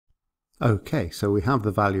Okay, so we have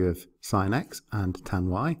the value of sine x and tan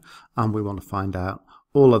y, and we want to find out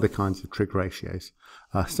all other kinds of trig ratios,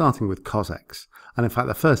 starting with cos x. And in fact,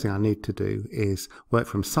 the first thing I need to do is work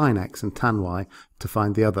from sine x and tan y to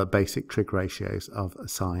find the other basic trig ratios of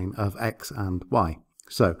sine of x and y.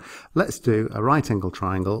 So let's do a right angle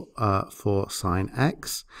triangle for sine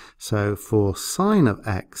x. So for sine of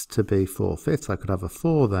x to be 4/5, I could have a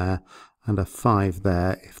 4 there and a 5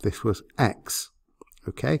 there if this was x.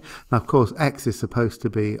 Okay, now of course x is supposed to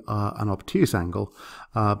be an obtuse angle,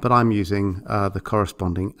 but I'm using the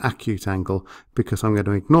corresponding acute angle because I'm going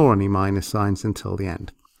to ignore any minus signs until the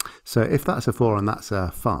end. So if that's a 4 and that's a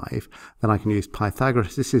 5, then I can use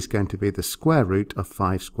Pythagoras. This is going to be the square root of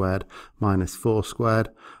 5 squared minus 4 squared,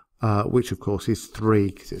 which of course is 3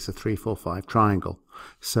 because it's a 3, 4, 5 triangle.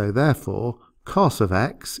 So therefore cos of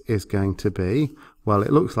x is going to be, well,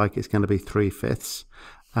 it looks like it's going to be 3/5,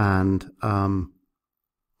 and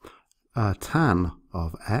tan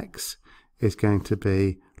of x is going to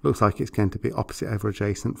be, looks like it's going to be opposite over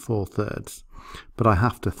adjacent 4/3. But I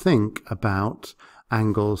have to think about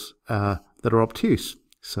angles that are obtuse.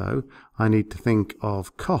 So I need to think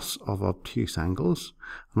of cos of obtuse angles.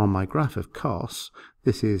 And on my graph of cos,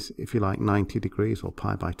 this is, if you like, 90 degrees or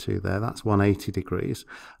pi by 2 there. That's 180 degrees.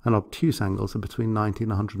 And obtuse angles are between 90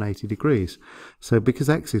 and 180 degrees. So because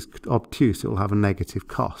x is obtuse, it will have a negative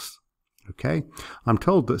cos. Okay, I'm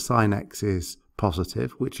told that sine x is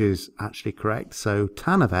positive, which is actually correct. So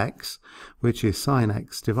tan of x, which is sine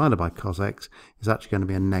x divided by cos x, is actually going to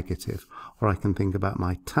be a negative. Or I can think about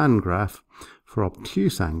my tan graph for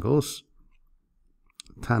obtuse angles.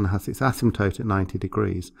 Tan has its asymptote at 90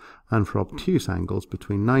 degrees, and for obtuse angles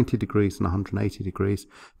between 90 degrees and 180 degrees,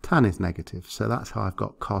 tan is negative. So that's how I've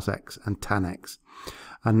got cos x and tan x.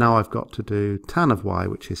 And now I've got to do tan of y,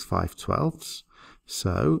 which is 5/12.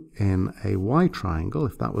 So in a y triangle,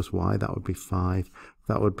 if that was y, that would be 5,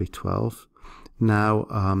 that would be 12. Now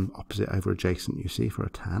opposite over adjacent, you see, for a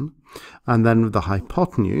tan. And then the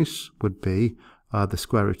hypotenuse would be the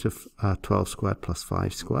square root of 12 squared plus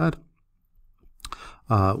 5 squared,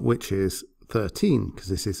 which is 13, because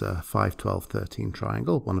this is a 5, 12, 13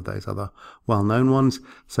 triangle, one of those other well-known ones.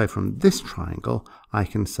 So from this triangle, I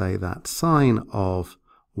can say that sine of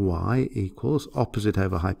y equals opposite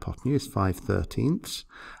over hypotenuse 5/13,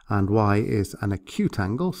 and y is an acute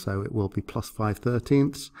angle, so it will be plus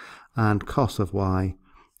 5/13, and cos of y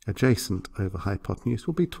adjacent over hypotenuse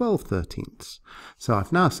will be 12/13. So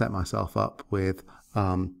I've now set myself up with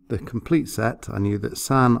the complete set. I knew that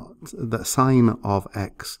sine of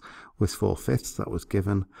x was 4/5, that was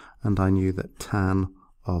given, and I knew that tan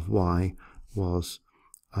of y was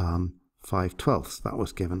 5/12, that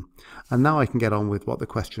was given. And now I can get on with what the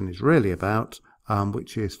question is really about,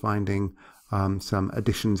 which is finding some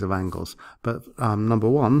additions of angles. But number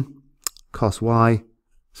one, cos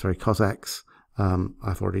x,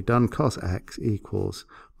 I've already done. Cos x equals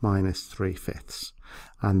minus 3/5.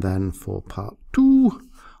 And then for part 2,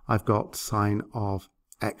 I've got sine of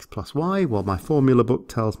x plus y. Well, my formula book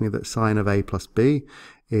tells me that sine of a plus b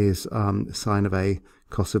is sine of a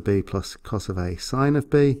cos of b plus cos of a sine of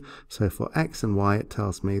b. So for x and y, it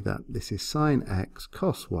tells me that this is sine x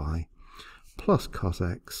cos y plus cos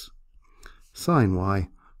x sine y.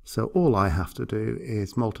 So all I have to do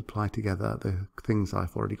is multiply together the things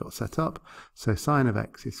I've already got set up. So sine of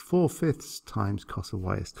x is 4/5 times cos of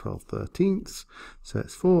y is 12/13. So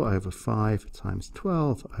it's 4 over 5 times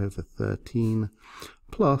 12 over 13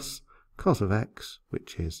 plus cos of x,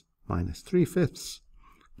 which is minus 3/5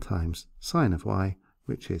 times sine of y,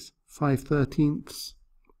 which is 5/13.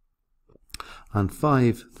 And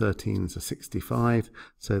 5/13 are 65.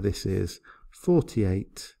 So this is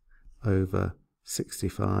 48 over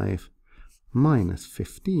 65 minus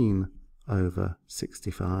 15 over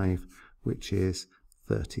 65, which is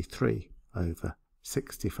 33 over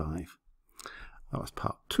 65. That was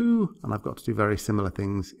part 2, and I've got to do very similar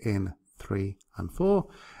things in 3 and 4.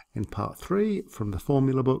 In part 3, from the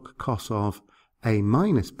formula book, cos of a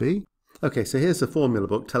minus b. Okay, so here's the formula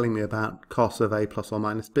book telling me about cos of a plus or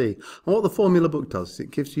minus b. And what the formula book does is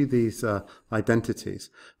it gives you these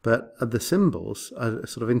identities, but the symbols are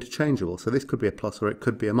sort of interchangeable. So this could be a plus or it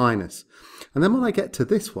could be a minus. And then when I get to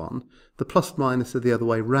this one, the plus and minus are the other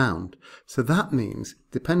way round. So that means,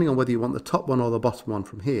 depending on whether you want the top one or the bottom one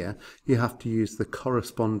from here, you have to use the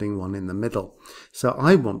corresponding one in the middle. So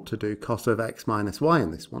I want to do cos of x minus y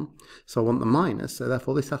in this one. So I want the minus, so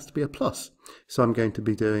therefore this has to be a plus. So I'm going to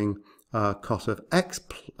be doing cos of x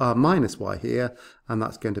minus y here, and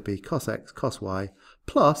that's going to be cos x cos y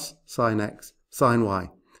plus sine x sine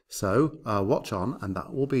y. So watch on, and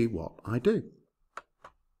that will be what I do.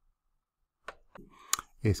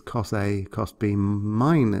 is cos A, cos B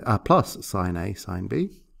minus, plus sine A, sine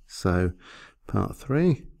B. So part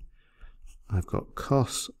 3, I've got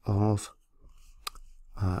cos of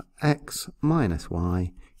x minus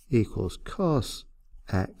y equals cos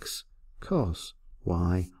x cos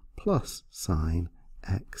y plus sine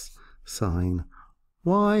x sine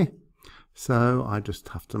y. So I just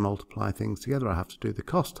have to multiply things together. I have to do the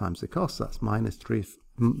cos times the cos. That's minus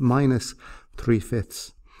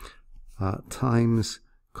 3/5 times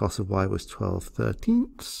cos of y was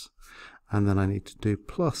 12/13. And then I need to do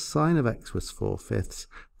plus sine of x was 4/5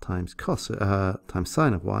 times times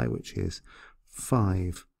sine of y, which is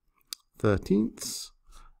 5/13.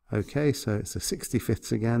 Okay, so it's a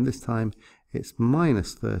 65ths again. This time it's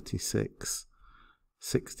minus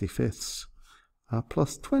 36/65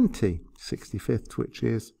 plus 20/65, which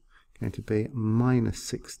is going to be minus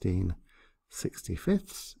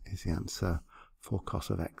 16/65 is the answer for cos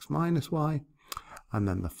of x minus y. And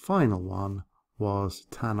then the final one was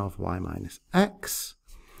tan of y minus x.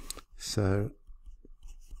 So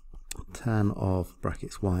tan of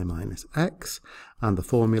brackets y minus x, and the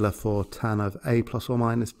formula for tan of a plus or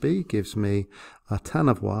minus b gives me a tan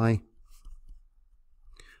of y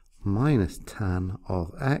minus tan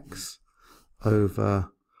of x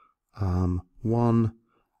over 1.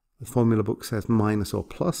 The formula book says minus or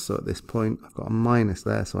plus, so at this point I've got a minus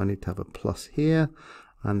there, so I need to have a plus here,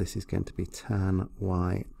 and this is going to be tan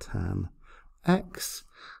y tan x.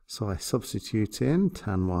 So I substitute in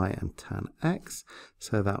tan y and tan x.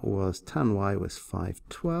 So that was tan y was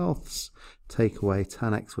 5/12. Take away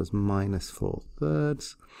tan x was minus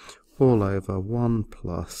 4/3. All over 1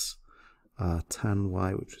 plus tan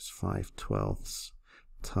y, which was 5/12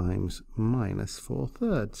 times minus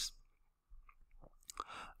 4/3.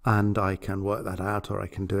 And I can work that out, or I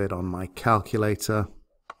can do it on my calculator.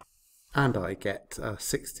 And I get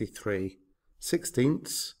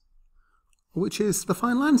 63/16, which is the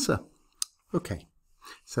final answer. Okay,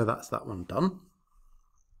 so that's that one done.